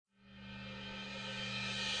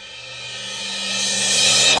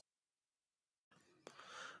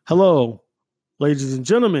Hello, ladies and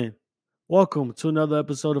gentlemen. Welcome to another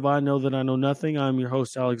episode of I Know That I Know Nothing. I'm your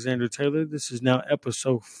host, Alexander Taylor. This is now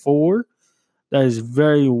episode 4. That is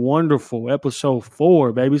very wonderful. Episode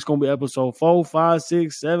 4, baby. It's going to be episode 4, 5,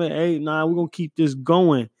 6, 7, 8, 9. We're going to keep this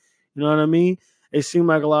going. You know what I mean? It seems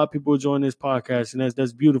like a lot of people join this podcast, and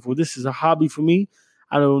that's beautiful. This is a hobby for me.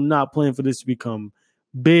 I'm not planning for this to become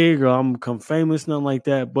big or I'm become famous, nothing like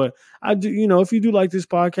that. But I do, if you do like this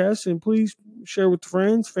podcast, and please share with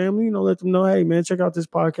friends, family, let them know, hey man, check out this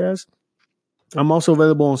podcast. I'm also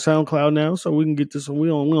available on SoundCloud now, so we can get this.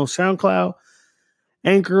 We on SoundCloud,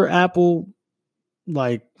 Anchor, Apple,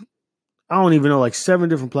 like I don't even know, like 7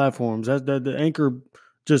 different platforms. That the Anchor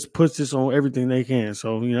just puts this on everything they can.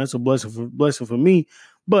 So that's a blessing for me.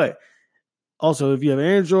 But also, if you have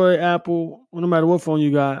Android, Apple, no matter what phone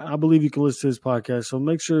you got, I believe you can listen to this podcast. So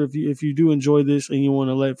make sure if you do enjoy this and you want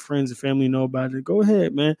to let friends and family know about it, go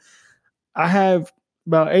ahead, man. I have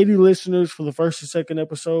about 80 listeners for the first and second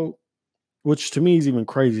episode, which to me is even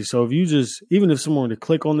crazy. So if you even if someone were to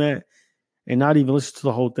click on that and not even listen to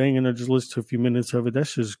the whole thing and just listen to a few minutes of it,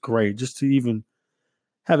 that's just great. Just to even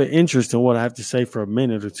have an interest in what I have to say for a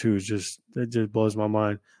minute or two that just blows my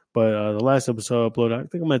mind. But the last episode I uploaded, I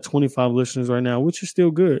think I'm at 25 listeners right now, which is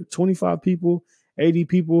still good. 25 people, 80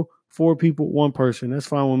 people, 4 people, 1 person. That's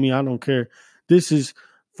fine with me. I don't care. This is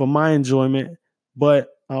for my enjoyment, but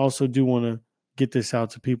I also do want to get this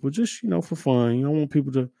out to people just, for fun. I want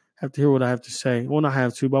people to have to hear what I have to say. Well, not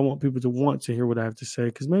have to, but I want people to want to hear what I have to say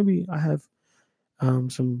because maybe I have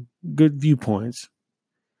some good viewpoints.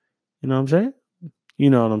 You know what I'm saying? You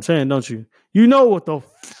know what I'm saying, don't you? You know what the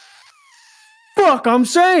fuck I'm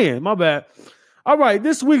saying. My bad. All right,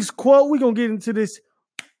 this week's quote, we're going to get into this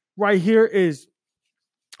right here, is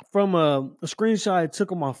from a screenshot I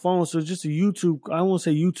took on my phone. So just a YouTube, I don't want to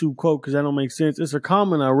say YouTube quote because that don't make sense. It's a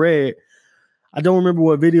comment I read. I don't remember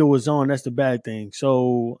what video was on. That's the bad thing.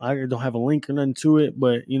 So I don't have a link or nothing to it.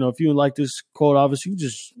 But, if you like this quote, obviously, you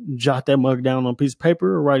just jot that mug down on a piece of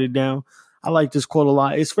paper or write it down. I like this quote a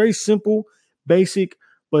lot. It's very simple, basic,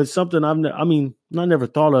 but it's something I never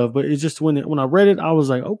thought of. But it's just when I read it, I was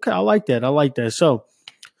like, okay, I like that. I like that. So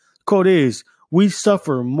quote is, we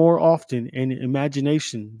suffer more often in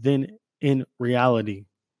imagination than in reality.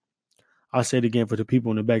 I'll say it again for the people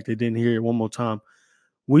in the back that didn't hear it one more time.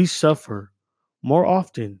 We suffer more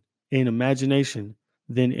often in imagination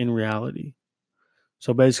than in reality.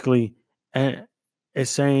 So basically, it's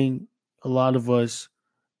saying a lot of us,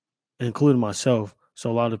 including myself, so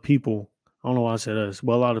a lot of people, I don't know why I said us,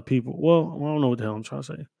 but a lot of people, well, I don't know what the hell I'm trying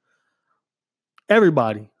to say.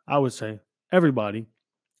 Everybody, I would say, everybody,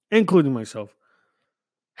 including myself,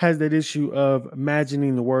 has that issue of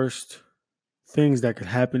imagining the worst things that could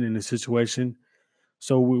happen in a situation.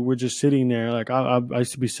 So we're just sitting there, like I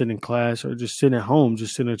used to be sitting in class or just sitting at home,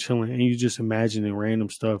 just sitting there chilling, and you just imagining random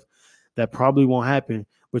stuff that probably won't happen,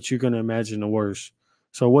 but you're going to imagine the worst.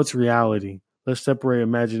 So what's reality? Let's separate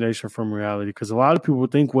imagination from reality, because a lot of people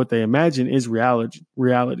think what they imagine is reality.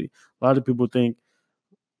 A lot of people think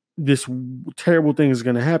this terrible thing is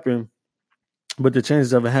going to happen, but the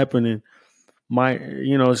chances of it happening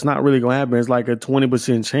it's not really going to happen. It's like a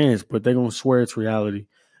 20% chance, but they're going to swear it's reality.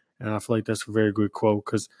 And I feel like that's a very good quote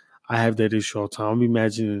because I have that issue all the time. I'm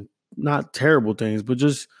imagining not terrible things, but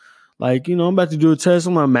just like, I'm about to do a test.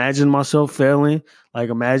 I'm going to imagine myself failing. Like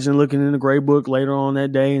imagine looking in the grade book later on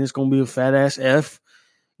that day and it's going to be a fat ass F,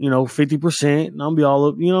 50%. And I'll be all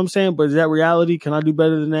up, you know what I'm saying? But is that reality? Can I do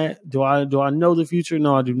better than that? Do I know the future?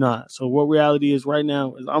 No, I do not. So what reality is right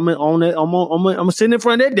now is I'm sitting in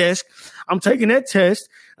front of that desk. I'm taking that test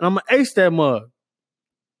and I'm going to ace that mug.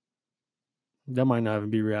 That might not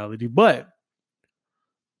even be reality, but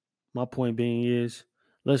my point being is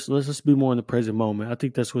let's be more in the present moment. I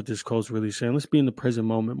think that's what this quote's really saying. Let's be in the present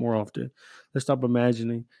moment more often. Let's stop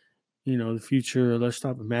imagining, the future. Let's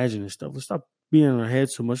stop imagining stuff. Let's stop being in our head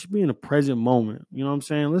so much. Let's be in the present moment. You know what I'm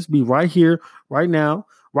saying? Let's be right here, right now.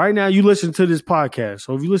 Right now, you listen to this podcast.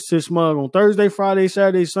 So if you listen to this mug on Thursday, Friday,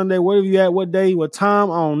 Saturday, Sunday, wherever you at, what day, what time,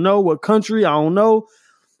 I don't know, what country, I don't know.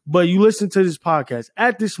 But you listen to this podcast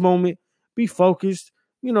at this moment, be focused,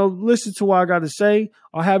 listen to what I got to say.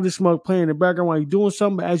 I'll have this mug playing in the background while you're doing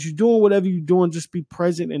something. As you're doing whatever you're doing, just be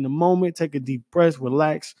present in the moment. Take a deep breath,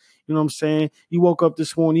 relax. You know what I'm saying? You woke up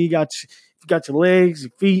this morning, you got your legs,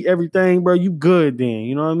 your feet, everything, bro. You good then.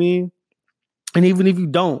 You know what I mean? And even if you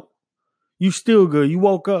don't, you still good. You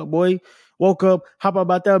woke up, boy. Woke up, hop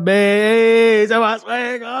about that bed. Hey,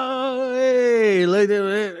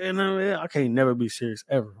 I can't never be serious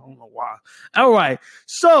ever. I don't know why. All right.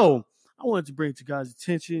 So I wanted to bring to guys'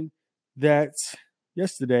 attention that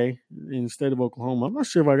yesterday in the state of Oklahoma. I'm not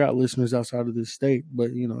sure if I got listeners outside of this state,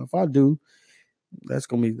 but if I do, that's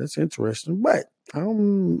interesting. But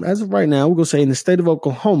as of right now, we're gonna say in the state of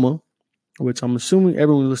Oklahoma, which I'm assuming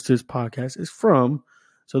everyone who listens to this podcast is from,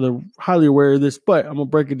 so they're highly aware of this. But I'm gonna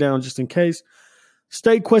break it down just in case.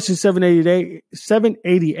 State question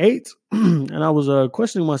 788, and I was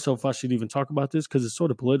questioning myself if I should even talk about this because it's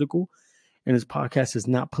sort of political, and this podcast is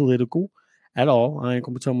not political at all. I ain't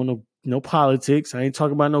gonna be talking about no politics. I ain't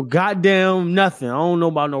talking about no goddamn nothing. I don't know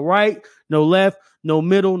about no right, no left, no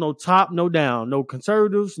middle, no top, no down, no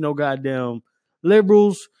conservatives, no goddamn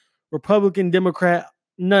liberals, Republican, Democrat,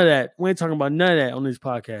 none of that. We ain't talking about none of that on this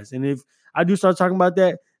podcast. And if I do start talking about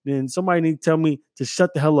that, then somebody need to tell me to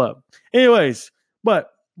shut the hell up. Anyways, but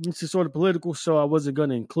this is sort of political, so I wasn't going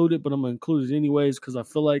to include it, but I'm going to include it anyways because I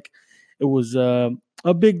feel like it was a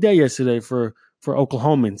big day yesterday for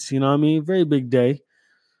Oklahomans. You know what I mean? Very big day.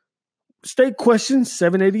 State question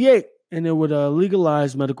 788, and it would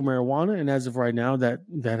legalize medical marijuana. And as of right now, that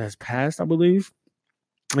has passed, I believe.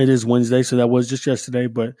 It is Wednesday, so that was just yesterday.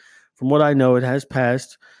 But from what I know, it has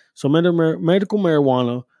passed. So medical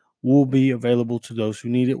marijuana will be available to those who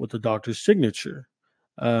need it with a doctor's signature.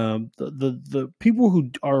 The people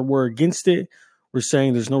who were against it were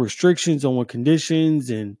saying there's no restrictions on what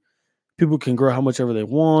conditions, and people can grow how much ever they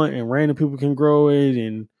want, and random people can grow it,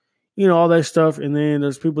 and all that stuff. And then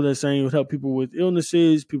there's people that are saying it would help people with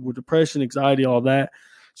illnesses, people with depression, anxiety, all that.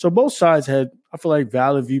 So both sides had, I feel like,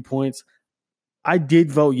 valid viewpoints. I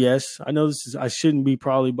did vote yes. I know I shouldn't be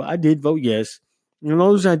probably, but I did vote yes. And the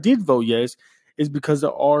reason I did vote yes is because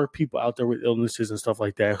there are people out there with illnesses and stuff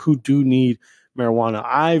like that who do need marijuana.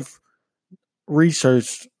 I've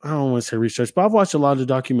researched, I don't want to say research, but I've watched a lot of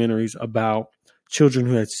documentaries about children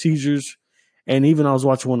who had seizures. And even I was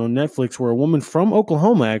watching one on Netflix where a woman from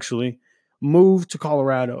Oklahoma actually moved to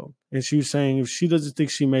Colorado. And she was saying if she doesn't think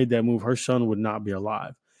she made that move, her son would not be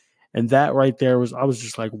alive. And that right there I was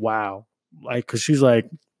just like, wow. Like, because she's like,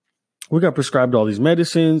 we got prescribed all these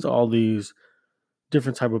medicines, all these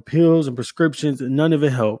different type of pills and prescriptions, and none of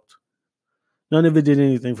it helped. None of it did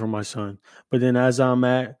anything for my son. But then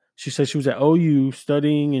she said she was at OU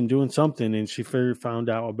studying and doing something, and she found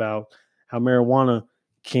out about how marijuana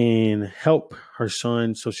can help her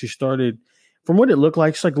son. So she started, from what it looked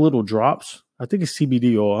like, it's like little drops. I think it's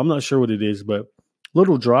CBD oil. I'm not sure what it is, but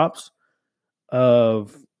little drops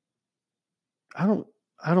of, I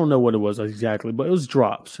don't know what it was exactly, but it was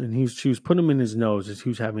drops. And she was putting them in his nose as he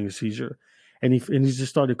was having a seizure. And he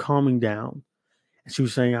just started calming down. And she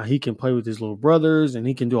was saying how he can play with his little brothers and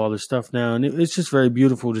he can do all this stuff now. And it's just very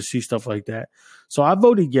beautiful to see stuff like that. So I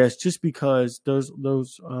voted yes, just because those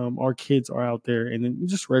our kids are out there, and then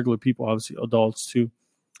just regular people, obviously adults too,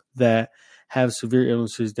 that have severe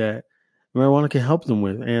illnesses that marijuana can help them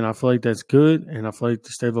with. And I feel like that's good. And I feel like the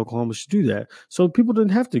state of Oklahoma should do that. So people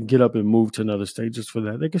didn't have to get up and move to another state just for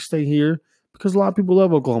that. They can stay here because a lot of people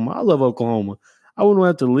love Oklahoma. I love Oklahoma. I wouldn't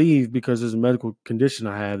have to leave because there's a medical condition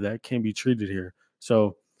I have that can't be treated here.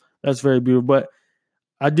 So that's very beautiful. But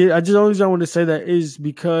the only reason I want to say that is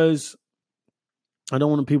because I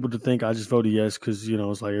don't want people to think I just voted yes because,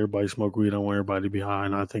 it's like everybody smoke weed. I want everybody to be high,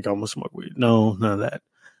 and I think I'm going to smoke weed. No, none of that.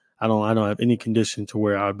 I don't have any condition to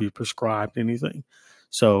where I'd be prescribed anything.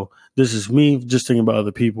 So this is me just thinking about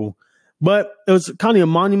other people. But it was kind of a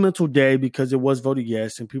monumental day because it was voted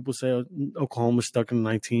yes. And people say Oklahoma's stuck in the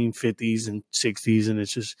 1950s and 60s, and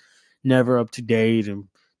it's just never up to date and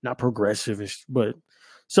not progressive. But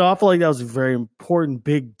so I feel like that was a very important,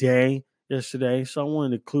 big day yesterday. So I wanted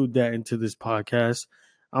to include that into this podcast.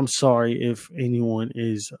 I'm sorry if anyone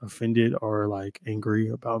is offended or like angry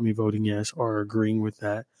about me voting yes or agreeing with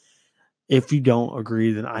that. If you don't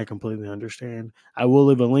agree, then I completely understand. I will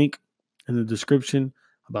leave a link in the description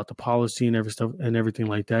about the policy and everything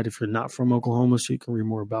like that. If you're not from Oklahoma, so you can read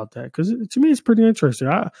more about that. Because to me, it's pretty interesting.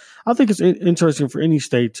 I think it's interesting for any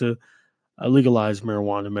state to legalize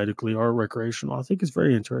marijuana medically or recreational. I think it's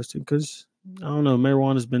very interesting because, I don't know,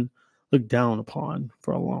 marijuana has been looked down upon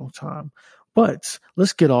for a long time. But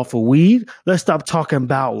let's get off of weed. Let's stop talking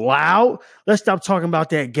about loud. Let's stop talking about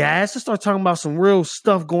that gas. Let's start talking about some real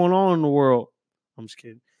stuff going on in the world. I'm just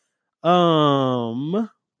kidding.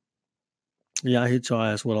 Yeah, I hit your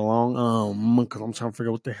ass with a long because I'm trying to figure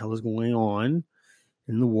out what the hell is going on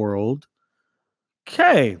in the world.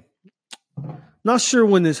 Okay. Not sure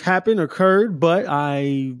when this occurred, but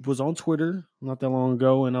I was on Twitter not that long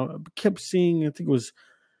ago, and I kept seeing, I think it was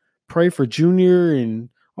Pray for Junior and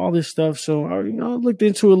all this stuff. So I looked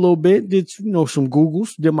into it a little bit, did did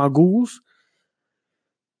my Googles.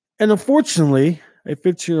 And unfortunately, a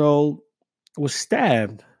 15-year-old was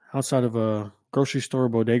stabbed outside of a grocery store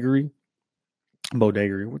bodegery.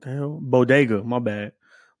 Bodega. What the hell? Bodega. My bad.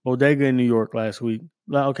 Bodega in New York last week.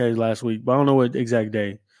 Okay, last week, but I don't know what exact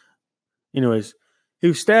day. Anyways, he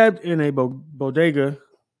was stabbed in a bodega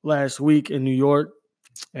last week in New York,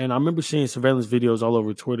 and I remember seeing surveillance videos all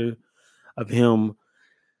over Twitter of him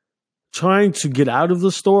trying to get out of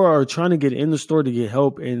the store or trying to get in the store to get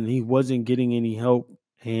help, and he wasn't getting any help.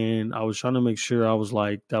 And I was trying to make sure I was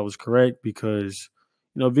like that was correct because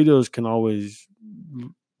videos can always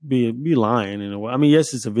be lying in a way. I mean,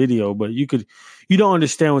 yes, it's a video, but you don't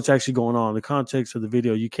understand what's actually going on. The context of the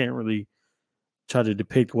video, you can't really try to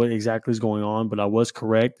depict what exactly is going on. But I was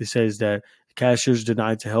correct. It says that the cashiers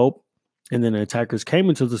denied to help, and then the attackers came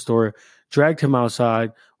into the store, dragged him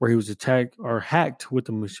outside where he was attacked or hacked with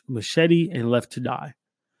a machete and left to die.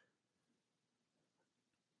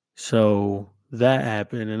 So that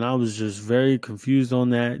happened, and I was just very confused on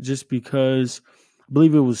that just because I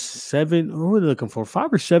believe it was 7, who were they looking for?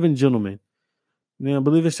 5 or 7 gentlemen. I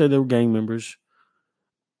believe they said they were gang members.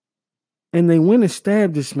 And they went and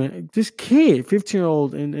stabbed this man, this kid,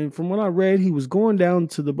 15-year-old. And from what I read, he was going down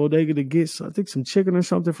to the bodega to get, I think, some chicken or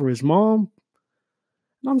something for his mom.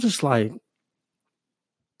 And I'm just like,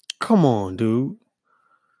 come on, dude.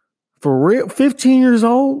 For real? 15 years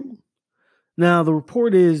old? Now, the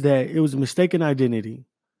report is that it was a mistaken identity.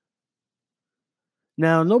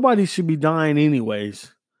 Now, nobody should be dying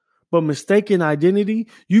anyways. But mistaken identity,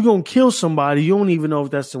 you're going to kill somebody, you don't even know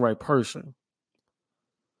if that's the right person.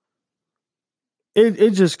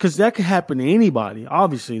 It just, because that could happen to anybody.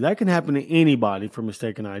 Obviously, that can happen to anybody for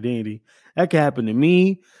mistaken identity. That could happen to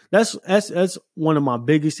me. That's one of my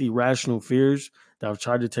biggest irrational fears that I've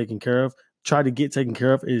tried to get taken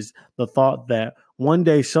care of is the thought that one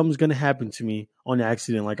day something's going to happen to me on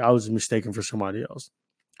accident, like I was mistaken for somebody else.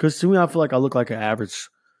 Because to me, I feel like I look like an average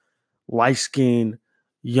light-skinned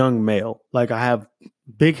young male. Like I have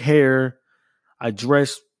big hair. I'm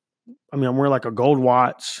wearing like a gold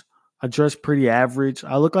watch. I dress pretty average.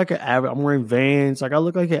 I look like an average. I'm wearing Vans. Like I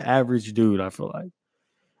look like an average dude, I feel like.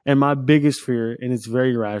 And my biggest fear, and it's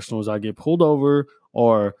very irrational, is I get pulled over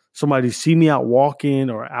or somebody see me out walking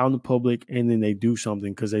or out in the public and then they do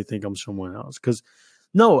something because they think I'm someone else. Because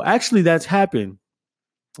no, actually that's happened.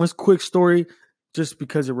 Let's quick story just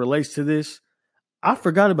because it relates to this. I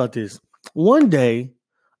forgot about this. One day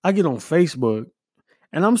I get on Facebook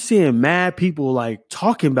and I'm seeing mad people like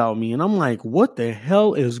talking about me. And I'm like, what the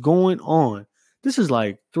hell is going on? This is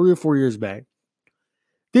like 3 or 4 years back.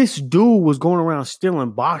 This dude was going around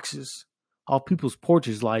stealing boxes off people's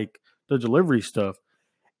porches, like the delivery stuff.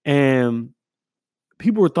 And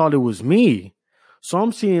people thought it was me. So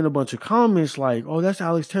I'm seeing a bunch of comments like, oh, that's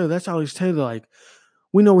Alex Taylor. That's Alex Taylor. Like,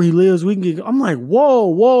 we know where he lives. We can get. I'm like,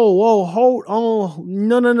 whoa, hold on.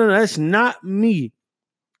 No. That's not me.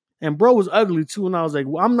 And bro was ugly too. And I was like,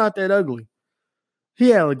 well, I'm not that ugly. He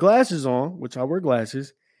had glasses on, which I wear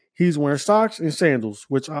glasses. He's wearing socks and sandals,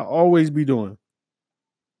 which I always be doing.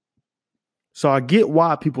 So I get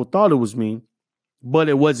why people thought it was me, but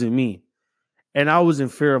it wasn't me. And I was in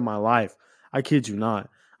fear of my life. I kid you not.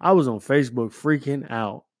 I was on Facebook freaking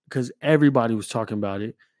out because everybody was talking about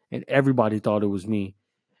it and everybody thought it was me.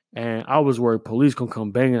 And I was worried police gonna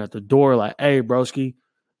come banging at the door like, hey, broski,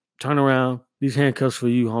 turn around. These handcuffs for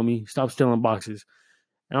you, homie. Stop stealing boxes.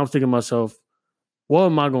 And I was thinking to myself, what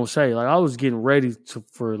am I gonna say? Like I was getting ready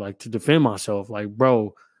to defend myself. Like,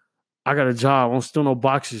 bro, I got a job. I don't steal no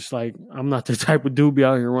boxes. Like, I'm not the type of dude be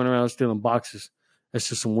out here running around stealing boxes. That's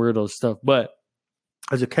just some weirdo stuff. But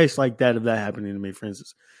as a case like that, if that happening to me, for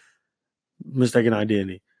instance, mistaken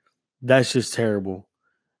identity, that's just terrible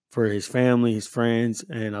for his family, his friends,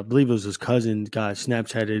 and I believe it was his cousin got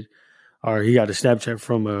Snapchatted, or he got a Snapchat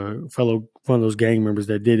from one of those gang members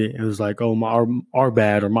that did it. And it was like, oh, our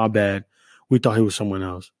bad or my bad. We thought he was someone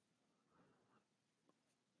else.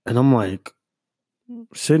 And I'm like,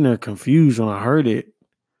 sitting there confused when I heard it.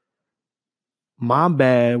 My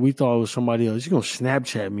bad. We thought it was somebody else. You're going to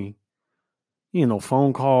Snapchat me. No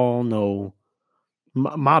phone call, no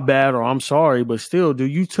my bad or I'm sorry. But still,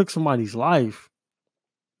 dude, you took somebody's life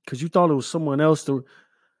because you thought it was someone else.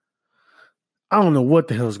 I don't know what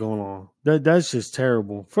the hell's going on. That's just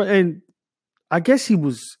terrible. And I guess he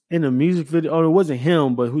was in a music video. Or it wasn't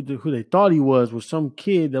him, but who they thought he was some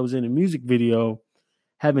kid that was in a music video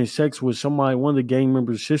having sex with somebody, one of the gang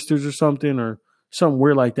members' sisters or something, or something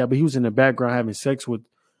weird like that. But he was in the background having sex with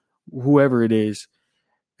whoever it is.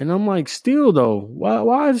 And I'm like, still though,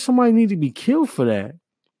 why does somebody need to be killed for that?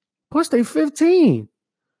 Plus they 15.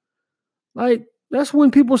 Like, that's when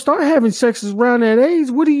people start having sex is around that age.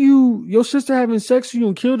 Your sister having sex, you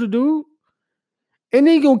gonna kill the dude? And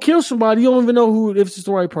then you gonna kill somebody, you don't even know if it's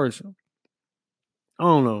the right person. I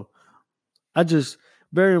don't know. I just,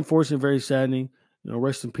 very unfortunate, very saddening.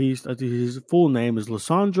 Rest in peace. I think his full name is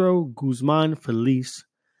Lisandro Guzman Feliz.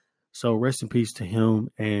 So rest in peace to him,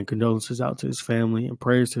 and condolences out to his family and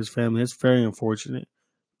prayers to his family. That's very unfortunate.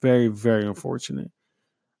 Very, very unfortunate.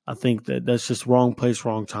 I think that's just wrong place,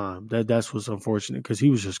 wrong time. That's what's unfortunate, because he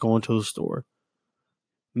was just going to the store.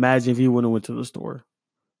 Imagine if he wouldn't have went to the store.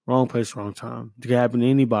 Wrong place, wrong time. It could happen to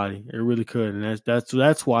anybody. It really could, and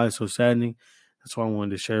that's why it's so saddening. That's why I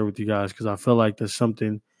wanted to share with you guys, because I feel like there's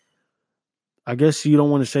something. I guess you don't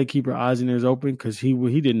want to say keep your eyes and ears open, because he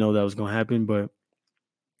didn't know that was going to happen. But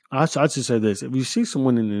I should say this: if you see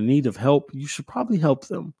someone in the need of help, you should probably help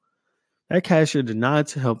them. That cashier denied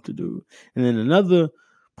to help the dude, and then another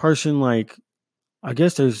person, like, I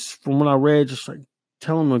guess there's, from what I read, just like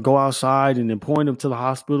tell him to go outside and then point him to the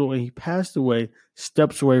hospital, and he passed away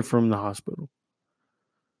steps away from the hospital.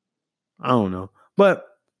 I don't know. But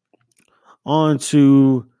on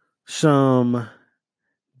to some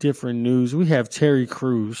different news. We have Terry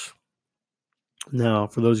Crews. Now,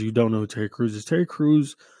 for those of you who don't know who Terry Crews is, Terry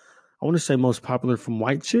Crews, I want to say most popular from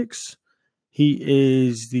White Chicks. He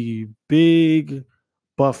is the big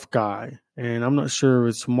buff guy. And I'm not sure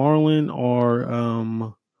if it's Marlon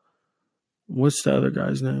or what's the other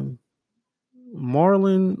guy's name?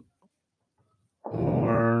 Marlon,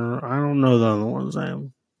 or I don't know the other one's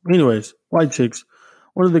name. Anyways, White Chicks.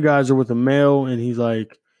 One of the guys are with a male, and he's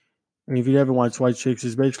like, and if you haven't watched White Chicks,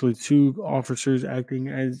 it's basically two officers acting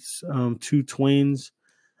as two twins,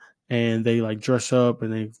 and they like dress up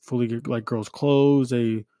and they fully get like girls' clothes.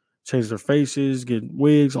 They change their faces, get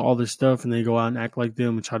wigs, all this stuff, and they go out and act like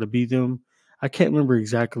them and try to be them. I can't remember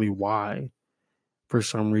exactly why, for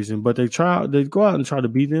some reason, but they go out and try to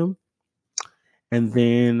be them, and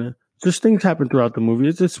then just things happen throughout the movie.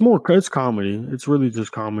 It's comedy. It's really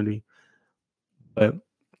just comedy. But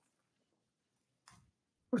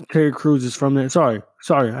Terry Crews is from there. Sorry,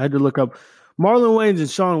 I had to look up. Marlon Wayans and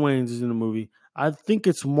Shawn Wayans is in the movie. I think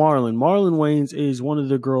it's Marlon. Marlon Wayans is one of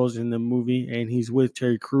the girls in the movie, and he's with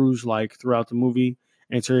Terry Crews like throughout the movie.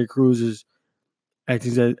 And Terry Crews is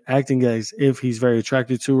acting as if he's very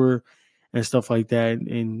attracted to her and stuff like that.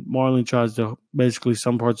 And Marlon tries to, basically,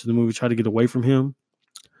 some parts of the movie, try to get away from him.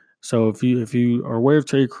 So if you are aware of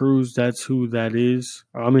Terry Crews, that's who that is.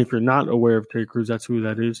 I mean, if you're not aware of Terry Crews, that's who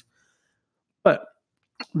that is. But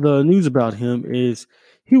the news about him is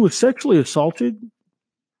he was sexually assaulted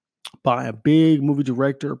by a big movie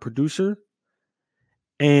director or producer.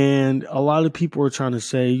 And a lot of people are trying to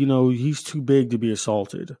say, he's too big to be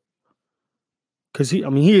assaulted. Because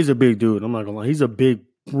he is a big dude. I'm not going to lie. He's a big,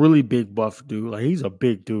 really big buff dude. Like, he's a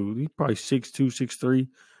big dude. He's probably 6'2", 6'3",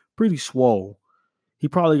 pretty swole. He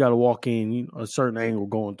probably got to walk in a certain angle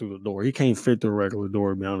going through the door. He can't fit through a regular door,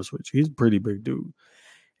 to be honest with you. He's a pretty big dude.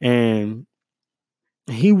 And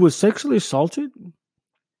he was sexually assaulted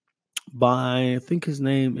by, I think his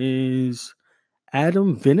name is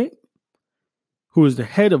Adam Bennett, who is the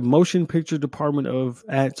head of motion picture department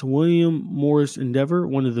at William Morris Endeavor,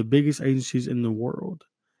 one of the biggest agencies in the world.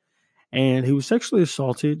 And he was sexually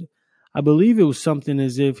assaulted. I believe it was something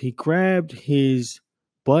as if he grabbed his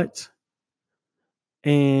butt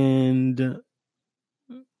and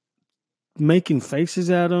making faces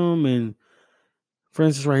at him. And for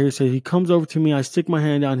instance, right here, it says he comes over to me, I stick my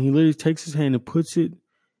hand out, and he literally takes his hand and puts it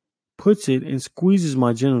and squeezes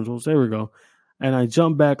my genitals. There we go. And I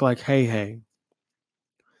jump back like, hey.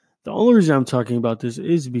 The only reason I'm talking about this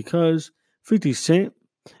is because 50 Cent,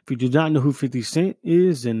 if you do not know who 50 Cent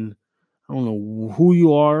is, and I don't know who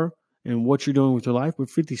you are and what you're doing with your life, but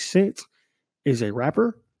 50 Cent is a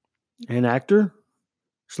rapper, an actor,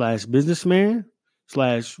 / businessman, /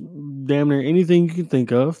 damn near anything you can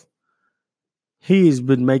think of. He has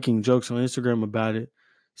been making jokes on Instagram about it,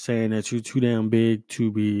 saying that you're too damn big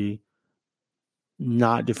to be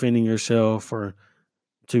not defending yourself or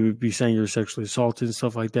to be saying you're sexually assaulted and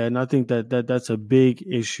stuff like that. And I think that's a big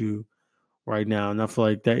issue right now. And I feel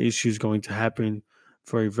like that issue is going to happen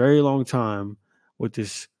for a very long time with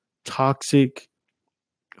this toxic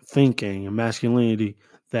thinking and masculinity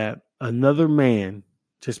that another man,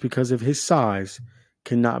 just because of his size,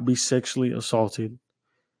 cannot be sexually assaulted.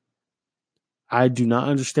 I do not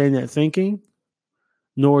understand that thinking,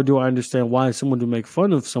 nor do I understand why someone would make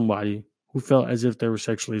fun of somebody who felt as if they were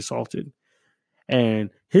sexually assaulted. And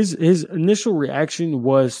his initial reaction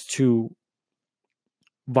was to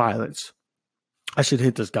violence. I should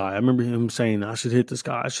hit this guy. I remember him saying, I should hit this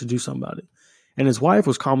guy. I should do something about it. And his wife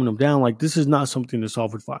was calming him down like, this is not something to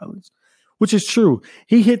solve with violence, which is true.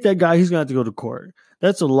 He hit that guy. He's going to have to go to court.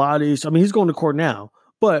 That's a lot of issues. I mean, he's going to court now,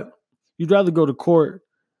 but you'd rather go to court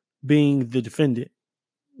being the defendant,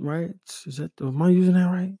 right? Am I using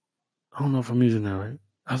that right? I don't know if I'm using that right.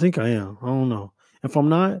 I think I am. I don't know. If I'm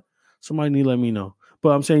not, somebody need to let me know. But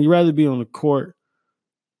I'm saying you'd rather be on the court.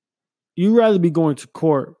 You'd rather be going to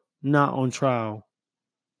court, not on trial.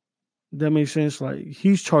 That makes sense. Like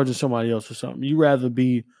he's charging somebody else or something. You'd rather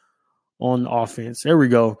be on offense. There we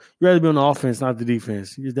go. You'd rather be on the offense, not the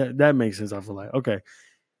defense. That makes sense. I feel like okay.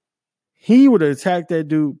 He would have attacked that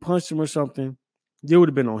dude, punched him or something. It would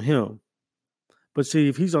have been on him. But see,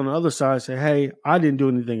 if he's on the other side and say, hey, I didn't do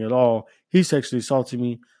anything at all. He sexually assaulted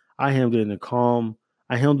me. I handled it in a calm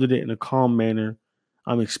manner.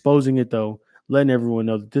 I'm exposing it though, letting everyone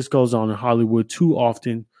know that this goes on in Hollywood too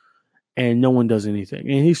often and no one does anything.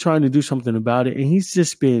 And he's trying to do something about it. And he's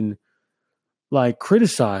just been like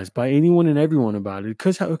criticized by anyone and everyone about it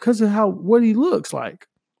because of what he looks like.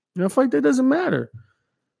 I feel like that doesn't matter.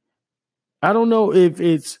 I don't know if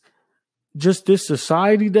it's just this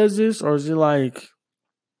society does this, or is it like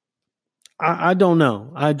I don't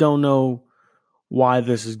know. I don't know why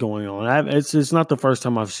this is going on. It's not the first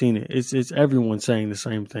time I've seen it. It's everyone saying the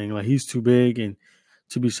same thing. Like he's too big and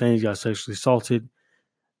to be saying he got sexually assaulted.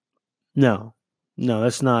 No,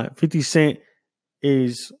 that's not. 50 Cent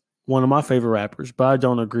is one of my favorite rappers, but I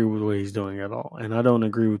don't agree with what he's doing at all. And I don't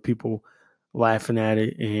agree with people laughing at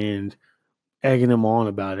it and egging him on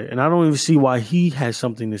about it. And I don't even see why he has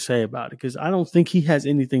something to say about it because I don't think he has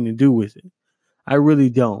anything to do with it. I really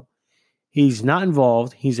don't. He's not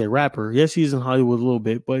involved. He's a rapper. Yes, he's in Hollywood a little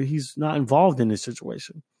bit, but he's not involved in this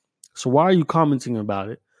situation. So why are you commenting about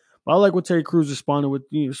it? But I like what Terry Crews responded with.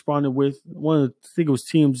 He responded with I think it was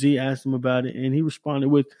TMZ asked him about it, and he responded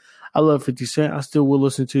with, "I love 50 Cent. I still will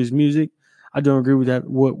listen to his music. I don't agree with that.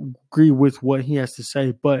 Agree with what he has to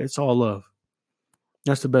say, but it's all love.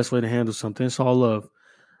 That's the best way to handle something. It's all love.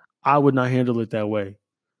 I would not handle it that way.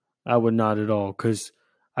 I would not at all, because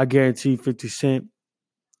I guarantee 50 Cent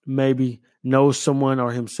maybe knows someone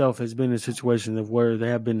or himself has been in a situation of where they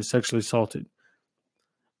have been sexually assaulted.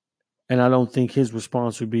 And I don't think his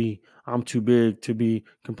response would be, I'm too big to be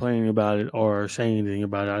complaining about it or saying anything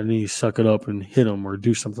about it. I need to suck it up and hit him or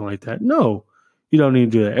do something like that. No, you don't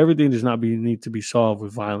need to do that. Everything does not need to be solved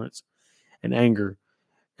with violence and anger.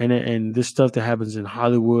 And this stuff that happens in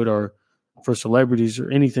Hollywood or for celebrities or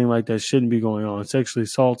anything like that shouldn't be going on. Sexually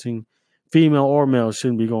assaulting female or male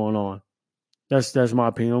shouldn't be going on. That's my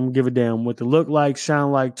opinion. I don't give a damn what they look like,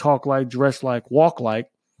 sound like, talk like, dress like, walk like.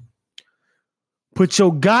 Put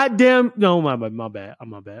your goddamn my bad.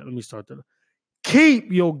 Let me start that.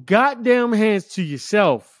 Keep your goddamn hands to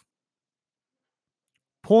yourself.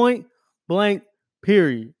 Point blank,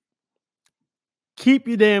 period. Keep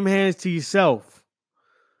your damn hands to yourself.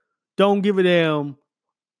 Don't give a damn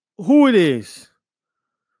who it is.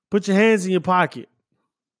 Put your hands in your pocket.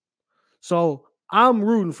 So I'm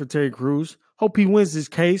rooting for Terry Crews. Hope he wins this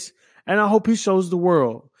case. And I hope he shows the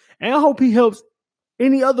world. And I hope he helps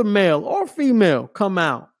any other male or female come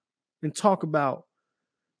out and talk about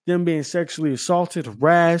them being sexually assaulted,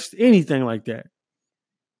 harassed, anything like that.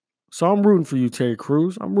 So I'm rooting for you, Terry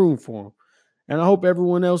Crews. I'm rooting for him. And I hope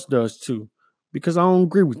everyone else does too, because I don't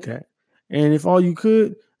agree with that. And if all you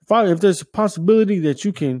could, if there's a possibility that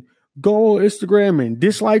you can go on Instagram and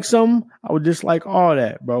dislike something, I would dislike all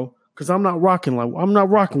that, bro. Because I'm not rocking with that. I'm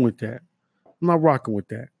not rocking with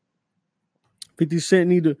that. 50 Cent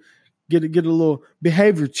need to get a little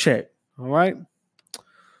behavior check. All right.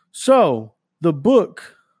 So the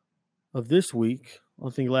book of this week, I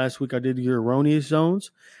think last week I did Your Erroneous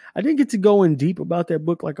Zones. I didn't get to go in deep about that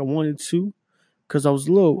book like I wanted to because I was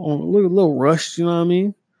a little rushed, you know what I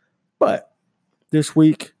mean? But this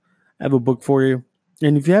week I have a book for you.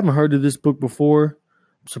 And if you haven't heard of this book before,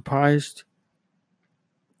 I'm surprised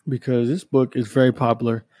because this book is very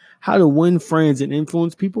popular. How to Win Friends and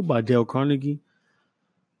Influence People by Dale Carnegie.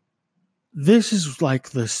 This is like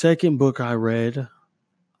the second book I read,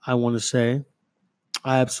 I want to say.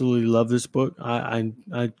 I absolutely love this book. I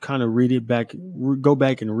kind of read it back, go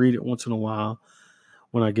back and read it once in a while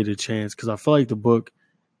when I get a chance because I feel like the book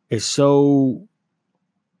is so,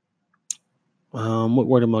 what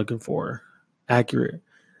word am I looking for? Accurate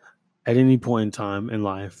at any point in time in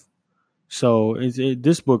life. So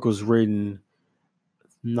this book was written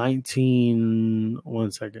 1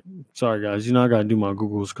 second. Sorry guys, I gotta do my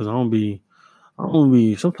Googles because I don't be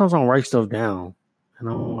sometimes I don't write stuff down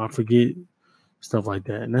and I forget stuff like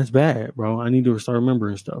that. And that's bad, bro. I need to start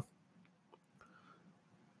remembering stuff.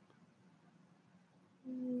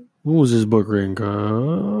 When was this book written?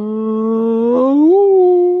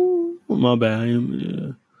 My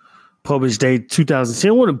bad. Published date 2010.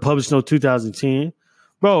 I wouldn't publish no 2010.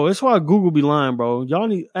 Bro, that's why Google be lying, bro.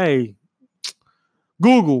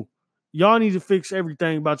 Google, y'all need to fix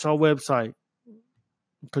everything about your website.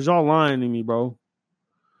 Because y'all lying to me, bro.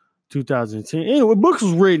 2010. Anyway, books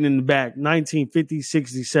was written in the back 1950s,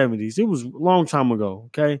 60s, 70s. It was a long time ago,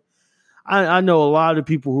 okay? I know a lot of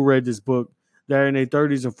people who read this book that are in their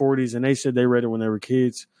 30s and 40s, and they said they read it when they were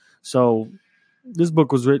kids. So this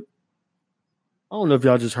book was written. I don't know if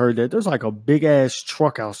y'all just heard that. There's like a big ass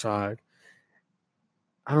truck outside.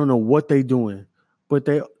 I don't know what they doing, but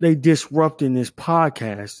they disrupting this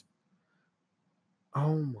podcast.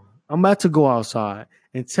 Oh my. I'm about to go outside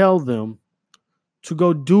and tell them to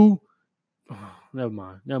go do. Oh, never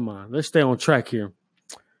mind. Let's stay on track here.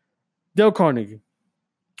 Dale Carnegie,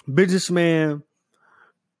 businessman,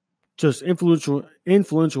 just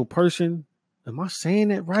influential person. Am I saying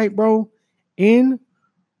that right, bro?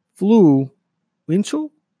 Influential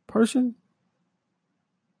person?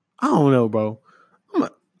 I don't know, bro.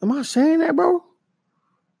 Am I saying that, bro?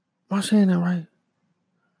 Am I saying that right?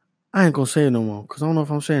 I ain't gonna say it no more because I don't know if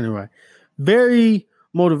I'm saying it right. Very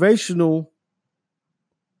motivational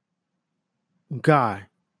guy.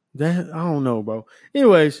 That I don't know, bro.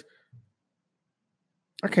 Anyways,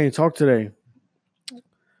 I can't talk today.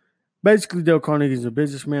 Basically, Dale Carnegie is a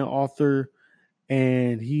businessman, author,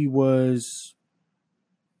 and he was.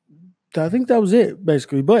 I think that was it,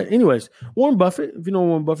 basically. But anyways, Warren Buffett. If you know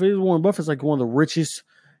Warren Buffett's like one of the richest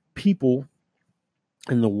people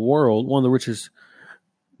in the world, one of the richest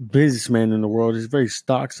businessmen in the world. He's very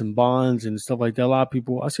stocks and bonds and stuff like that.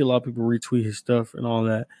 I see a lot of people retweet his stuff and all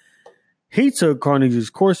that. He took Carnegie's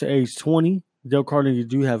course at age 20. Dale Carnegie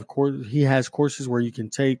he has courses where you can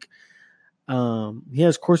take. He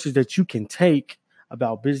has courses that you can take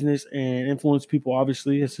about business and influence people.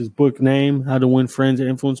 Obviously, it's his book name, How to Win Friends and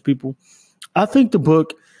Influence People. I think the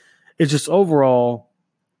book is just overall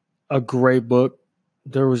a great book.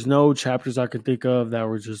 There was no chapters I could think of that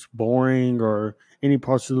were just boring or any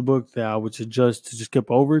parts of the book that I would suggest to just skip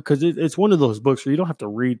over because it's one of those books where you don't have to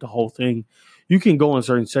read the whole thing. You can go in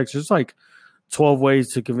certain sections. It's like 12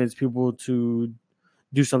 ways to convince people to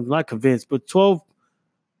do something. Not convince, but 12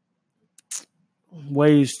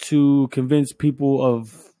 ways to convince people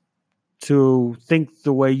to think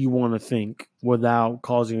the way you want to think without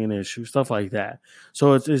causing an issue, stuff like that.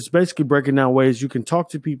 So it's basically breaking down ways you can talk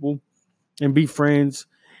to people and be friends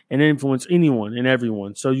and influence anyone and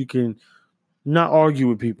everyone. So you can not argue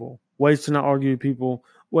with people, ways to not argue with people,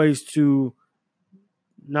 ways to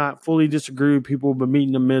not fully disagree with people, but meet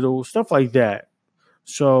in the middle, stuff like that.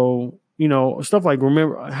 So, stuff like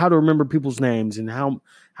how to remember people's names and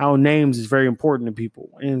how names is very important to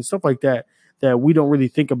people and stuff like that we don't really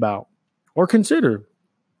think about or consider.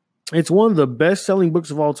 It's one of the best-selling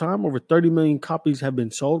books of all time. Over 30 million copies have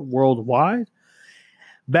been sold worldwide.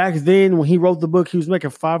 Back then, when he wrote the book, he was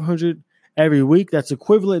making 500 every week. That's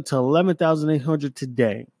equivalent to 11,800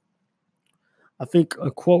 today. A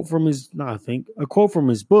quote from his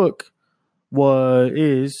book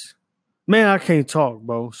is, man, I can't talk,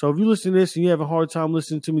 bro. So if you listen to this and you have a hard time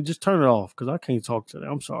listening to me, just turn it off because I can't talk today.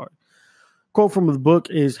 I'm sorry. Quote from the book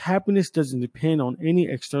is, happiness doesn't depend on any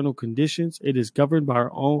external conditions. It is governed by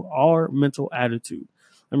our mental attitude.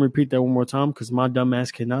 Let me repeat that one more time because my dumb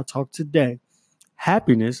ass cannot talk today.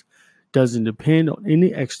 Happiness doesn't depend on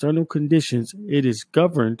any external conditions. It is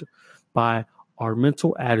governed by our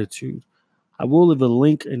mental attitude. I will leave a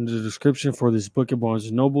link in the description for this book at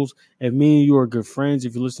Barnes & Nobles. If me and you are good friends,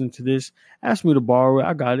 if you're listening to this, ask me to borrow it.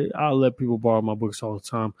 I got it. I'll let people borrow my books all the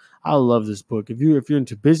time. I love this book. If you're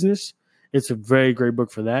into business, it's a very great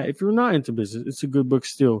book for that. If you're not into business, it's a good book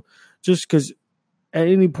still. Just because at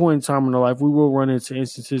any point in time in our life, we will run into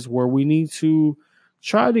instances where we need to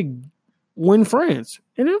try to win friends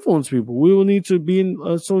and influence people. We will need to be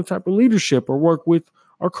in some type of leadership or work with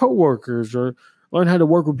our coworkers or learn how to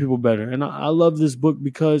work with people better. And I love this book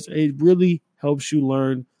because it really helps you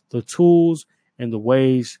learn the tools and the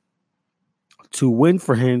ways to win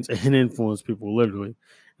friends and influence people, literally.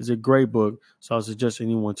 It's a great book, so I suggest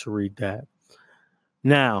anyone to read that.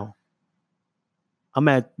 Now, I'm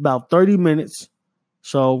at about 30 minutes,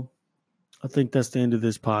 so I think that's the end of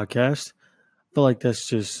this podcast. I feel like that's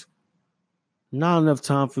just not enough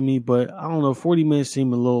time for me, but I don't know, 40 minutes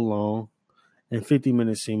seem a little long, and 50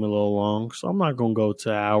 minutes seem a little long, so I'm not going to go to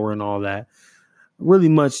an hour and all that. I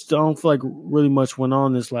don't feel like really much went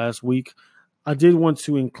on this last week. I did want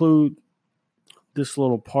to include this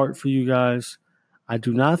little part for you guys. I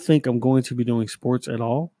do not think I'm going to be doing sports at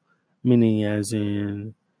all, meaning as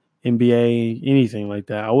in NBA, anything like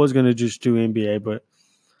that. I was going to just do NBA, but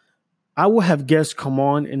I will have guests come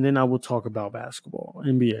on and then I will talk about basketball,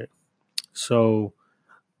 NBA. So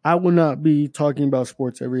I will not be talking about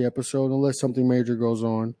sports every episode unless something major goes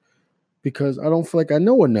on because I don't feel like I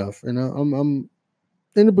know enough. And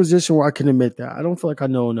in a position where I can admit that. I don't feel like I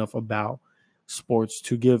know enough about sports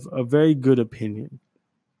to give a very good opinion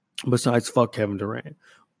besides fuck Kevin Durant.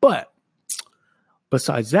 But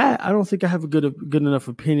besides that, I don't think I have a good enough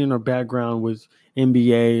opinion or background with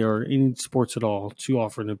NBA or any sports at all to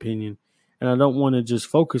offer an opinion. And I don't want to just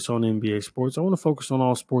focus on NBA sports. I want to focus on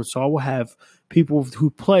all sports. So I will have people who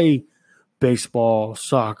play baseball,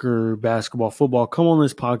 soccer, basketball, football come on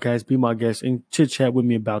this podcast, be my guest, and chit chat with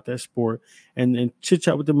me about that sport and chit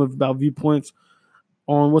chat with them about viewpoints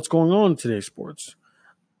on what's going on in today's sports.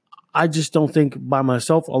 I just don't think by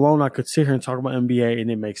myself alone I could sit here and talk about NBA and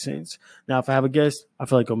it makes sense. Now, if I have a guest, I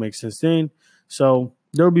feel like it'll make sense then. So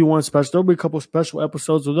there'll be there'll be a couple special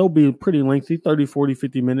episodes, or they'll be pretty lengthy, 30, 40,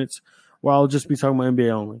 50 minutes, where I'll just be talking about NBA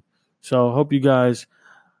only. So I hope you guys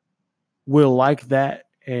will like that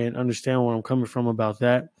and understand where I'm coming from about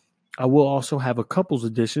that. I will also have a couples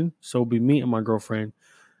edition. So it'll be me and my girlfriend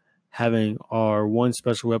having our one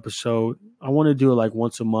special episode. I want to do it like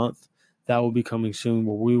once a month. That will be coming soon,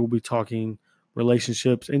 where we will be talking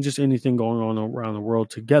relationships and just anything going on around the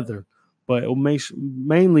world together. But it will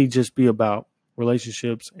mainly just be about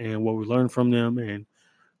relationships and what we learn from them and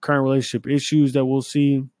current relationship issues that we'll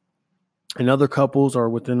see in other couples or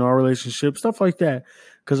within our relationship, stuff like that.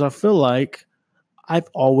 Because I feel like I've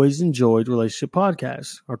always enjoyed relationship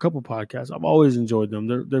podcasts or couple podcasts. I've always enjoyed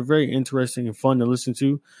them. They're very interesting and fun to listen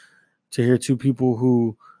to hear two people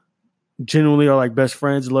who genuinely are like best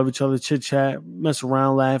friends, love each other, chit chat, mess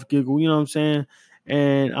around, laugh, giggle, you know what I'm saying?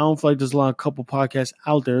 And I don't feel like there's a lot of couple podcasts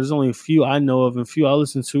out there. There's only a few I know of and a few I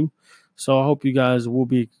listen to. So I hope you guys will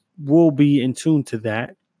be in tune to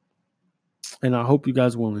that. And I hope you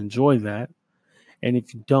guys will enjoy that. And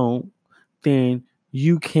if you don't, then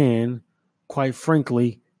you can, quite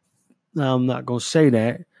frankly, I'm not going to say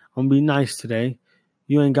that. I'm going to be nice today.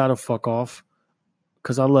 You ain't got to fuck off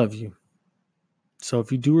because I love you. So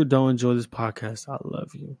if you do or don't enjoy this podcast, I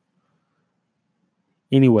love you.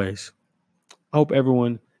 Anyways, I hope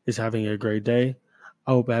everyone is having a great day.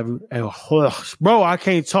 I hope bro, I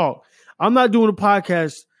can't talk. I'm not doing a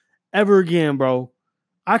podcast ever again, bro.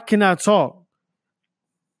 I cannot talk.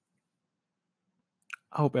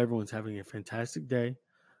 I hope everyone's having a fantastic day.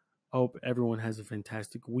 I hope everyone has a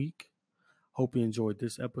fantastic week. Hope you enjoyed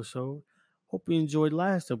this episode. Hope you enjoyed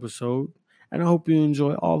last episode. And I hope you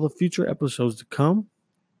enjoy all the future episodes to come.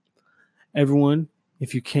 Everyone,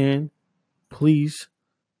 if you can, please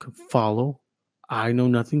follow I Know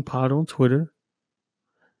Nothing Pod on Twitter.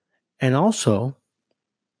 And also,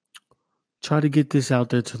 try to get this out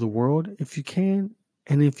there to the world if you can.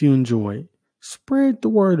 And if you enjoy it, spread the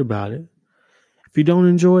word about it. If you don't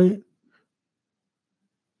enjoy it,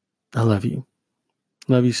 I love you.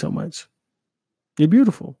 Love you so much. You're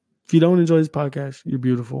beautiful. If you don't enjoy this podcast, you're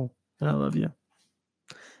beautiful. And I love you.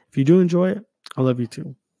 If you do enjoy it, I love you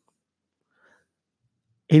too.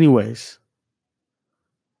 Anyways,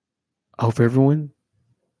 I hope everyone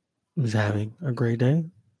is having a great day.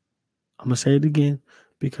 I'm going to say it again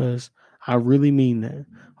because I really mean that.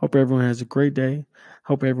 Hope everyone has a great day.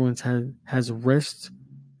 Hope everyone has a rest.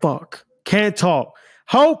 Fuck. Can't talk.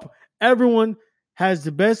 Hope everyone has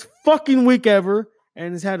the best fucking week ever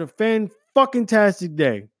and has had a fan-fucking-tastic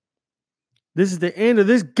day. This is the end of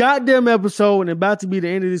this goddamn episode and about to be the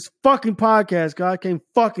end of this fucking podcast. God, I can't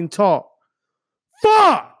fucking talk.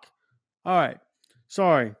 Fuck! All right.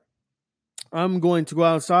 Sorry. I'm going to go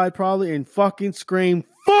outside probably and fucking scream,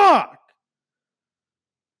 fuck!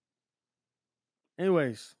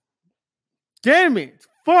 Anyways. Damn it.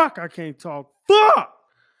 Fuck, I can't talk. Fuck!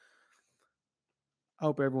 I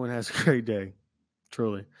hope everyone has a great day.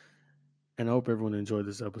 Truly. And I hope everyone enjoyed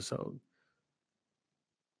this episode.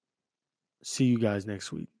 See you guys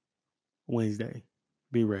next week. Wednesday.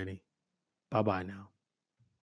 Be ready. Bye-bye now.